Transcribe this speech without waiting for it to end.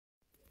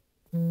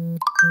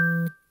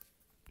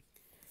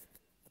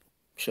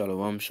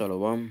Shalom,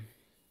 shalom.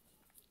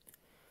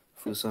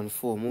 First and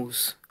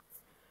foremost,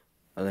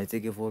 I'd like to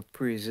give all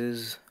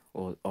praises,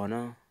 all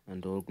honor,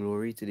 and all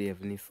glory to the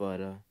Heavenly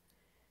Father,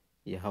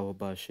 Yahweh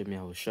Ba'ashem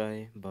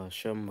Yahushai,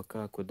 Ba'ashem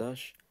Makah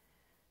Kodash.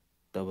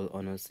 Double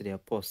honors to the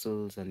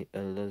apostles and the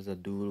elders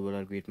that do rule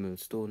at Great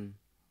Millstone,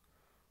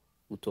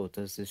 who taught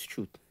us this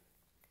truth.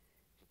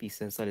 Peace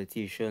and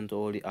salutation to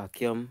all the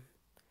Akim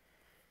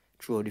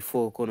throughout the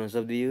four corners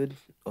of the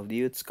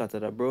earth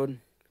scattered abroad,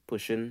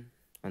 pushing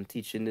and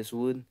teaching this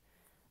word.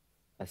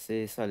 I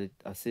say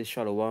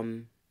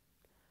shalom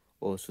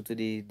also to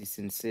the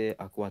sincere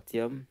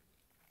Akwatiam.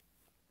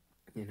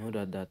 You know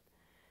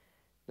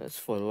let's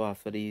follow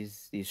after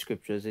these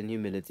scriptures in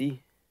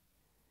humility.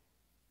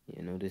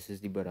 You know, this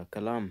is the brother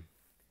Kalam.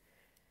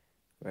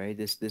 Right?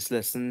 This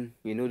lesson,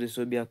 you know, this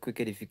will be a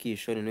quick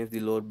edification. And if the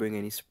Lord bring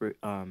any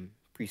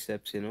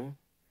precepts, you know,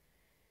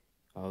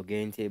 I'll get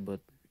into it.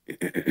 But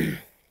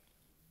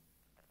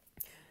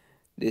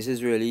this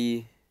is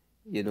really,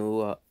 you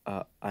know,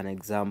 an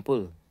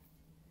example,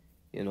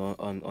 you know,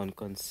 on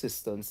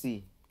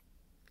consistency.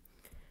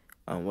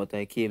 And what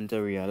I came to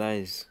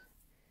realize,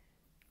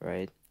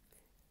 right?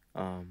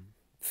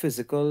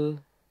 Physical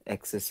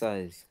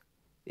exercise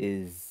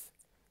is,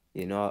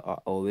 you know, I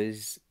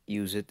always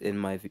use it in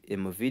my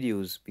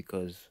videos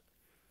because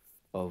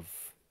of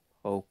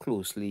how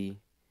closely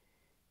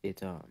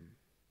it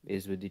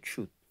is with the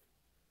truth.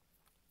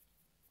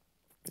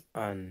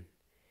 And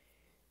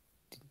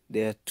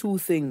there are two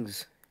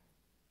things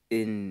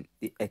in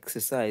the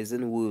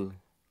exercising world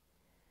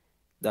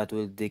that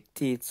will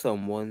dictate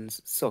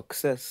someone's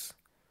success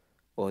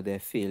or their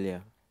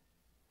failure.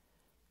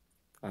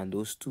 And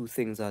those two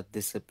things are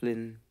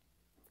discipline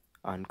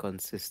and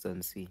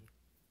consistency.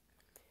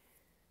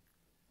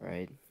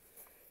 Right?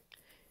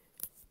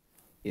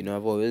 You know,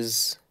 I've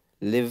always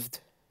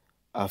lived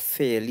a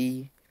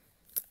fairly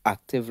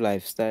active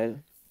lifestyle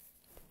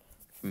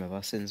from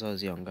ever since I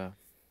was younger.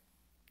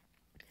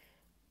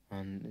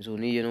 And it's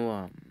only, you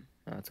know,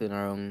 I turned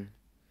around,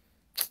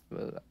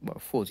 well,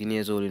 about 14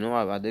 years old, you know,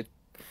 I did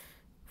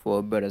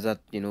for brothers that,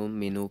 you know,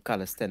 me know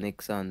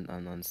calisthenics and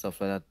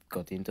stuff like that,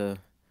 got into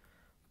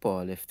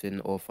powerlifting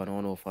off and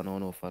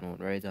on,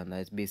 right? And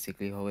that's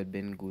basically how it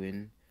been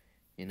going,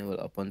 you know,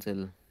 up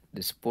until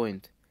this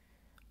point.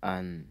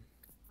 And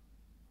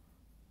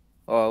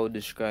how I would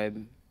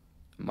describe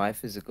my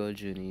physical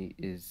journey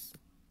is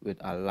with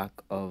a lack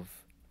of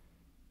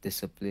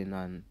discipline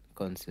and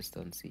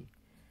consistency.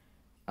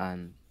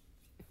 And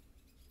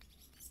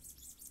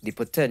the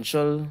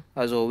potential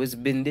has always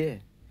been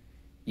there,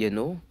 you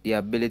know, the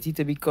ability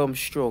to become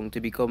strong, to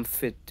become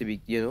fit, to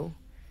be, you know,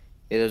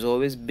 it has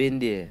always been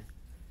there.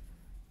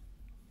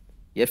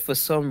 Yet for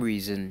some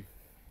reason,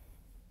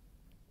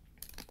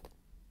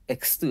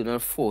 external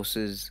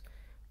forces,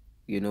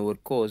 you know,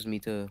 would cause me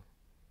to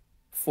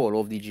fall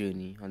off the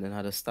journey and then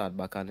had to start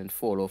back and then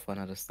fall off and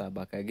had to start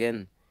back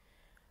again.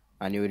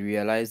 And you would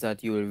realize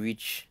that you will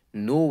reach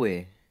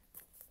nowhere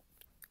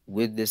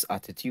with this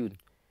attitude.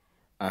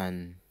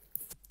 And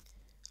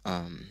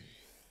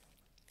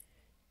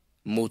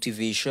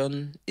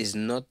motivation is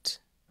not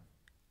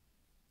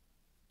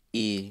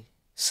a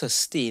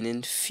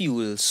sustaining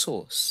fuel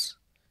source.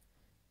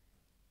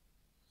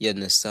 You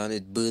understand?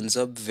 It burns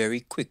up very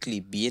quickly.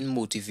 Being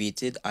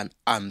motivated and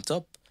amped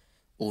up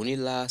only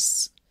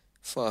lasts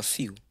for a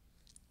few.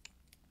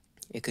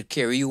 It could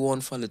carry you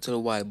on for a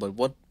little while, but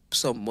what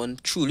someone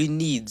truly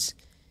needs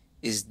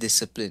is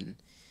discipline.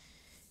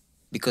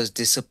 Because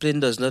discipline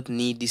does not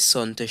need the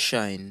sun to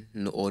shine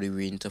or the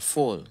rain to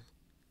fall.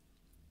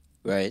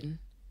 Right?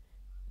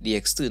 The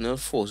external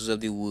forces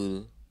of the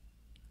world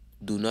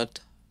do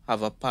not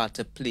have a part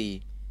to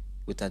play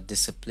with a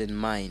disciplined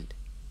mind.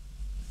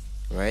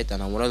 Right?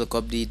 And I want to look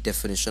up the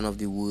definition of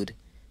the word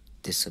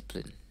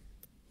discipline.